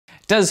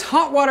Does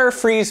hot water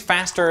freeze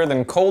faster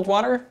than cold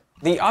water?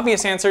 The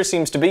obvious answer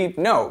seems to be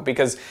no,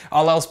 because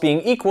all else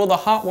being equal, the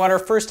hot water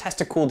first has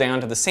to cool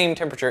down to the same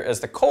temperature as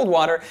the cold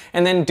water,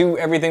 and then do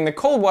everything the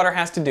cold water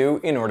has to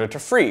do in order to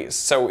freeze.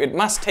 So it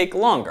must take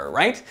longer,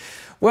 right?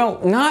 Well,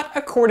 not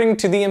according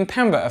to the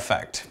Mpemba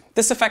effect.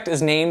 This effect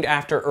is named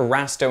after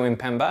Erasto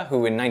Mpemba,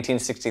 who in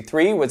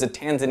 1963 was a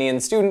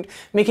Tanzanian student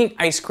making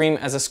ice cream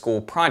as a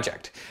school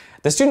project.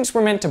 The students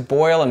were meant to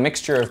boil a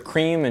mixture of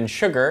cream and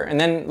sugar and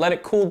then let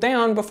it cool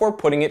down before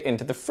putting it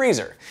into the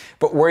freezer.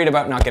 But worried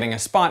about not getting a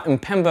spot,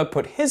 Mpemba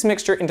put his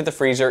mixture into the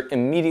freezer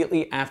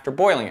immediately after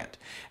boiling it.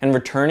 And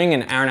returning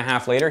an hour and a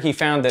half later, he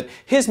found that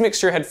his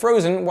mixture had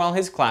frozen while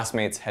his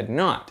classmates had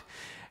not.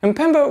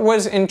 Mpemba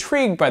was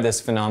intrigued by this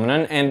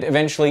phenomenon and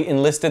eventually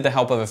enlisted the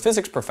help of a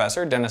physics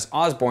professor, Dennis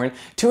Osborne,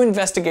 to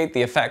investigate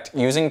the effect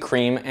using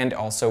cream and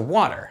also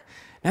water.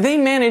 Now they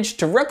managed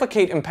to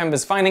replicate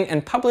Mpemba's finding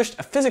and published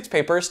a physics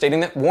paper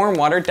stating that warm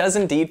water does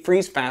indeed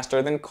freeze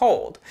faster than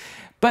cold.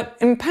 But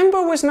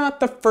Mpemba was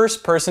not the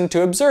first person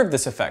to observe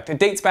this effect. It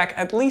dates back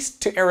at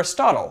least to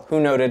Aristotle,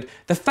 who noted,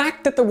 "The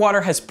fact that the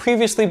water has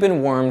previously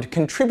been warmed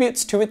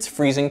contributes to its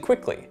freezing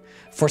quickly,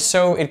 for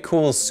so it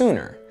cools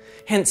sooner.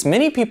 Hence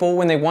many people,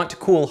 when they want to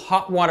cool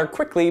hot water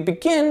quickly,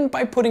 begin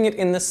by putting it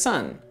in the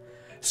sun."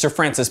 Sir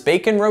Francis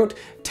Bacon wrote,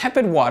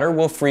 "Tepid water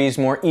will freeze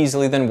more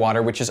easily than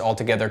water which is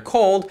altogether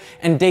cold,"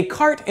 and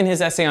Descartes in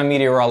his essay on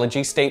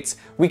meteorology states,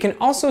 "We can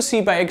also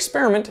see by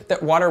experiment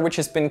that water which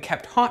has been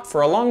kept hot for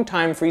a long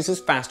time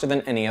freezes faster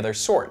than any other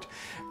sort,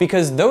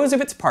 because those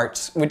of its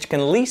parts which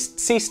can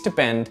least cease to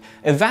bend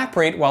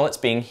evaporate while it's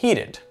being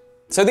heated."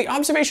 So the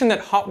observation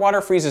that hot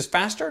water freezes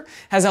faster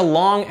has a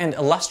long and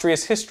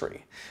illustrious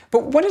history.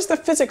 But what is the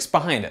physics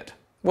behind it?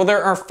 Well,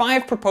 there are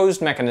 5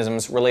 proposed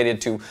mechanisms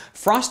related to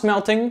frost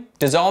melting,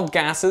 dissolved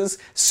gases,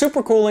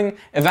 supercooling,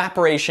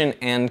 evaporation,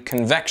 and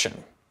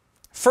convection.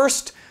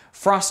 First,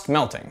 frost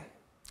melting.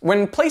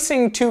 When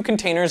placing 2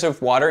 containers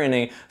of water in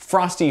a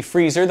frosty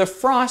freezer, the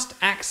frost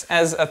acts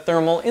as a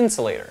thermal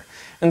insulator.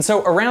 And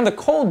so around the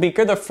cold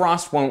beaker, the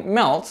frost won't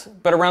melt,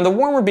 but around the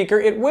warmer beaker,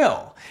 it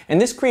will. And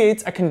this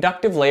creates a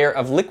conductive layer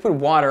of liquid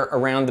water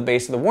around the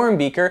base of the warm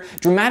beaker,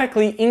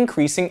 dramatically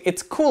increasing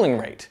its cooling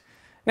rate.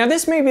 Now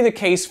this may be the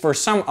case for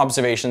some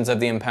observations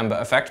of the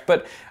Mpemba effect,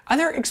 but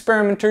other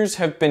experimenters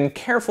have been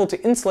careful to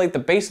insulate the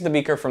base of the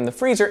beaker from the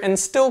freezer and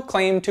still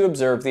claim to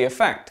observe the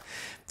effect.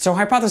 So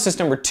hypothesis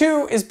number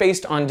 2 is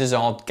based on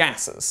dissolved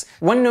gases.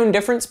 One known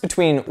difference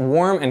between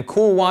warm and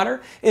cool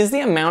water is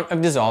the amount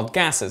of dissolved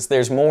gases.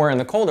 There's more in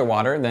the colder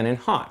water than in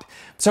hot.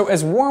 So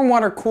as warm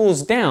water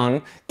cools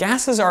down,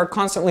 gases are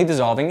constantly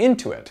dissolving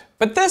into it.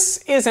 But this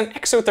is an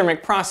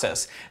exothermic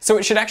process, so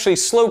it should actually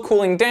slow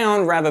cooling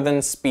down rather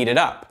than speed it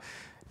up.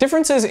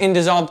 Differences in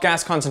dissolved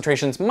gas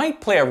concentrations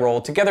might play a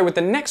role together with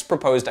the next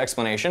proposed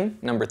explanation,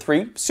 number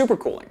 3,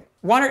 supercooling.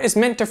 Water is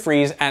meant to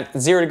freeze at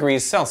 0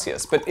 degrees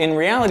Celsius, but in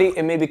reality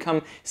it may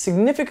become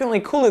significantly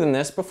cooler than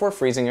this before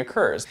freezing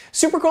occurs.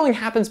 Supercooling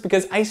happens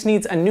because ice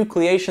needs a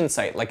nucleation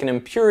site, like an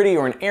impurity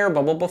or an air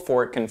bubble,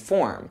 before it can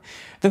form.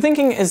 The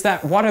thinking is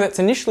that water that's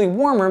initially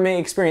warmer may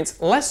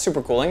experience less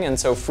supercooling and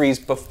so freeze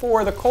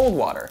before the cold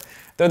water,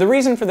 though the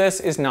reason for this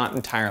is not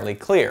entirely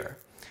clear.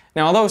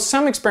 Now, although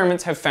some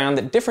experiments have found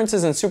that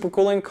differences in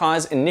supercooling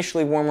cause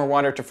initially warmer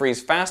water to freeze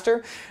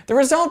faster, the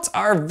results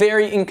are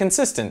very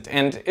inconsistent,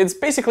 and it's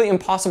basically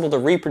impossible to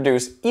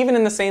reproduce even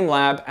in the same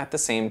lab at the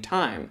same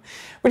time.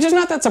 Which is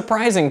not that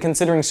surprising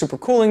considering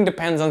supercooling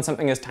depends on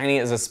something as tiny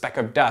as a speck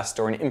of dust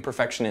or an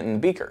imperfection in the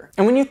beaker.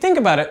 And when you think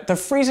about it, the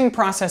freezing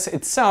process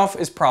itself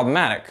is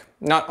problematic,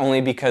 not only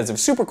because of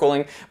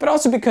supercooling, but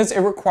also because it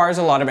requires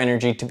a lot of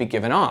energy to be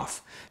given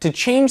off. To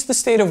change the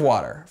state of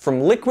water from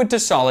liquid to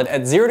solid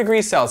at 0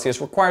 degrees Celsius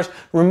requires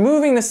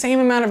removing the same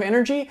amount of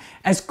energy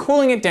as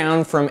cooling it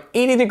down from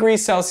 80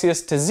 degrees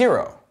Celsius to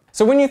 0.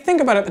 So when you think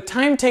about it, the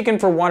time taken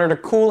for water to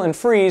cool and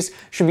freeze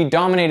should be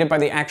dominated by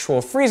the actual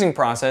freezing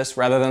process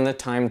rather than the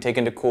time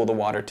taken to cool the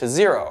water to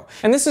 0.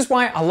 And this is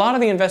why a lot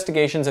of the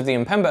investigations of the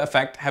Mpemba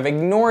effect have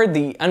ignored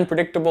the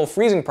unpredictable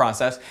freezing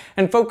process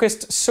and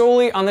focused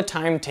solely on the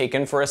time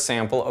taken for a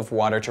sample of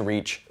water to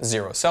reach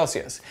 0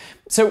 Celsius.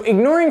 So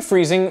ignoring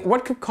freezing,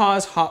 what could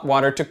cause hot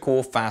water to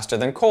cool faster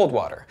than cold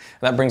water?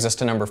 That brings us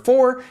to number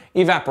 4,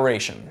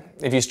 evaporation.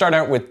 If you start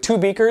out with 2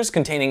 beakers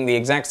containing the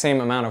exact same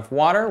amount of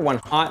water, one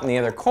hot and the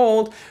other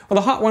cold, well,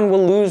 the hot one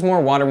will lose more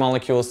water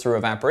molecules through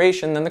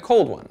evaporation than the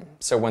cold one.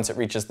 So once it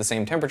reaches the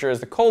same temperature as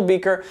the cold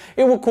beaker,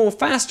 it will cool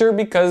faster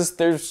because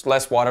there's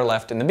less water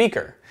left in the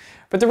beaker.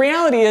 But the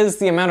reality is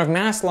the amount of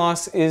mass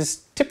loss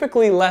is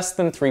typically less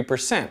than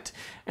 3%,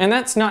 and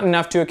that's not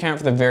enough to account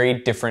for the very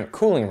different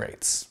cooling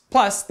rates.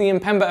 Plus, the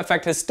Mpemba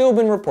effect has still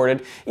been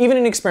reported even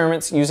in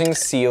experiments using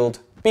sealed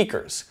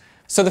beakers.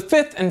 So the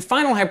 5th and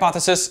final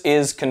hypothesis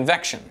is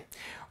convection.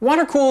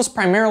 Water cools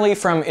primarily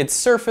from its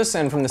surface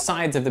and from the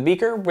sides of the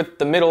beaker, with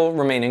the middle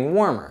remaining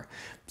warmer.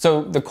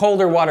 So the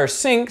colder water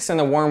sinks and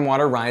the warm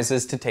water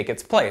rises to take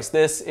its place.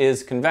 This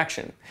is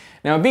convection.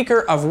 Now a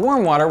beaker of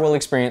warm water will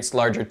experience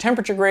larger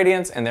temperature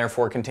gradients and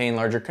therefore contain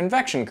larger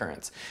convection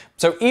currents.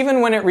 So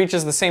even when it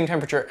reaches the same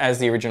temperature as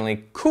the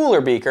originally cooler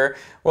beaker,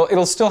 well,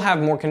 it'll still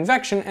have more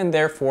convection and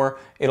therefore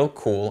it'll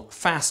cool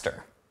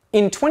faster.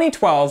 In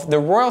 2012, the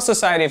Royal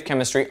Society of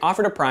Chemistry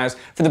offered a prize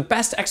for the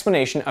best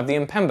explanation of the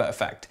Mpemba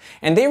effect,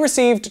 and they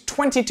received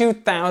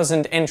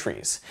 22,000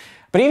 entries.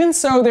 But even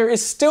so, there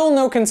is still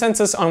no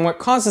consensus on what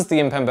causes the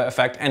Mpemba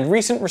effect, and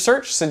recent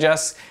research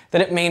suggests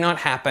that it may not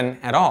happen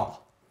at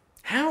all.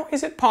 How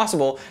is it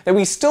possible that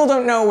we still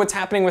don't know what's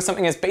happening with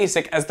something as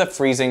basic as the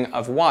freezing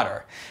of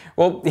water?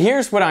 Well,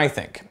 here's what I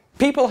think.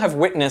 People have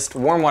witnessed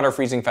warm water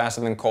freezing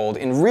faster than cold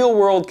in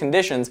real-world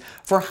conditions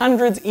for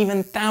hundreds,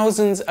 even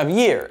thousands of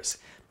years.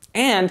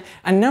 And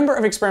a number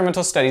of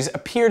experimental studies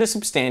appear to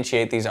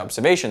substantiate these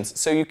observations,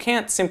 so you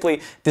can't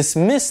simply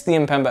dismiss the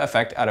Mpemba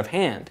effect out of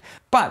hand.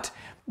 But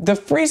the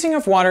freezing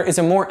of water is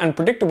a more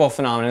unpredictable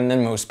phenomenon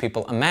than most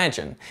people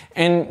imagine.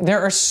 And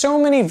there are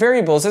so many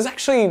variables, it's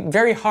actually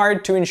very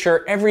hard to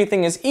ensure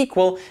everything is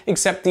equal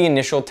except the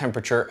initial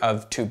temperature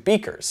of two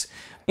beakers.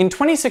 In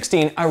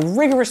 2016, a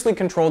rigorously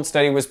controlled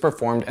study was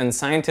performed and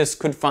scientists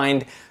could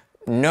find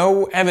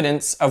no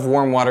evidence of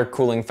warm water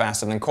cooling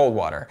faster than cold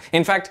water.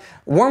 In fact,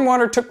 warm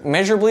water took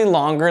measurably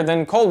longer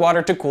than cold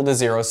water to cool to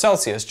 0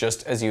 Celsius,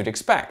 just as you'd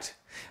expect.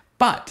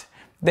 But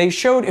they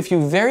showed if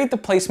you varied the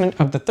placement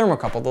of the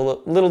thermocouple,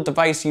 the little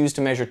device used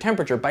to measure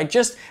temperature, by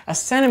just a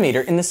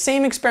centimeter in the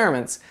same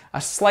experiments, a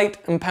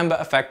slight Mpemba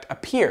effect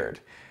appeared.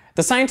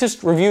 The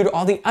scientists reviewed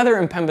all the other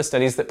Mpemba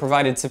studies that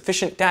provided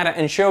sufficient data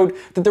and showed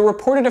that the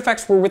reported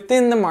effects were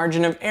within the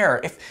margin of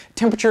error if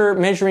temperature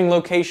measuring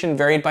location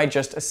varied by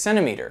just a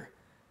centimeter.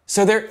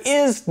 So there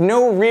is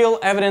no real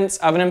evidence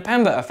of an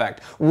Mpemba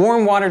effect.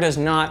 Warm water does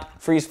not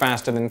freeze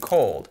faster than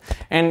cold.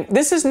 And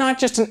this is not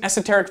just an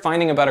esoteric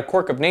finding about a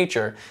quirk of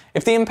nature.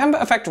 If the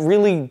Mpemba effect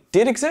really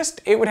did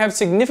exist, it would have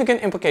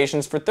significant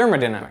implications for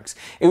thermodynamics.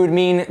 It would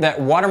mean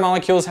that water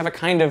molecules have a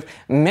kind of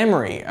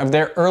memory of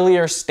their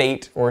earlier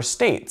state or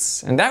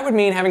states. And that would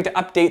mean having to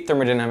update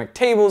thermodynamic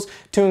tables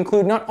to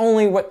include not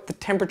only what the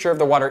temperature of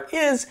the water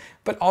is,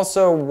 but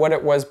also what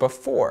it was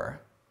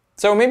before.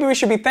 So maybe we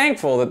should be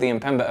thankful that the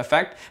Mpemba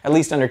effect, at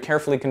least under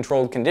carefully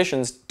controlled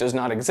conditions, does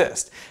not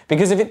exist.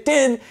 Because if it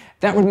did,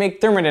 that would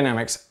make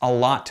thermodynamics a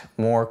lot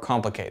more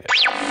complicated.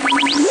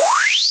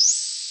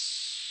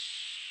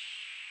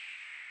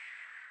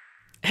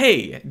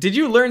 Hey, did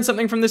you learn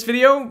something from this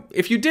video?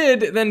 If you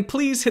did, then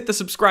please hit the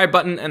subscribe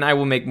button and I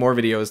will make more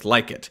videos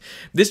like it.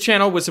 This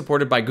channel was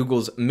supported by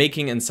Google's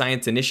Making and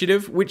Science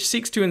initiative, which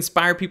seeks to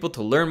inspire people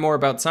to learn more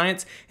about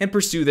science and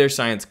pursue their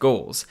science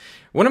goals.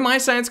 One of my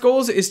science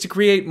goals is to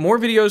create more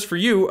videos for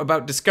you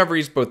about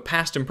discoveries both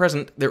past and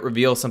present that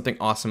reveal something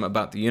awesome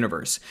about the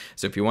universe.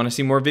 So if you want to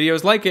see more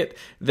videos like it,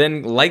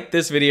 then like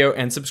this video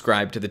and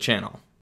subscribe to the channel.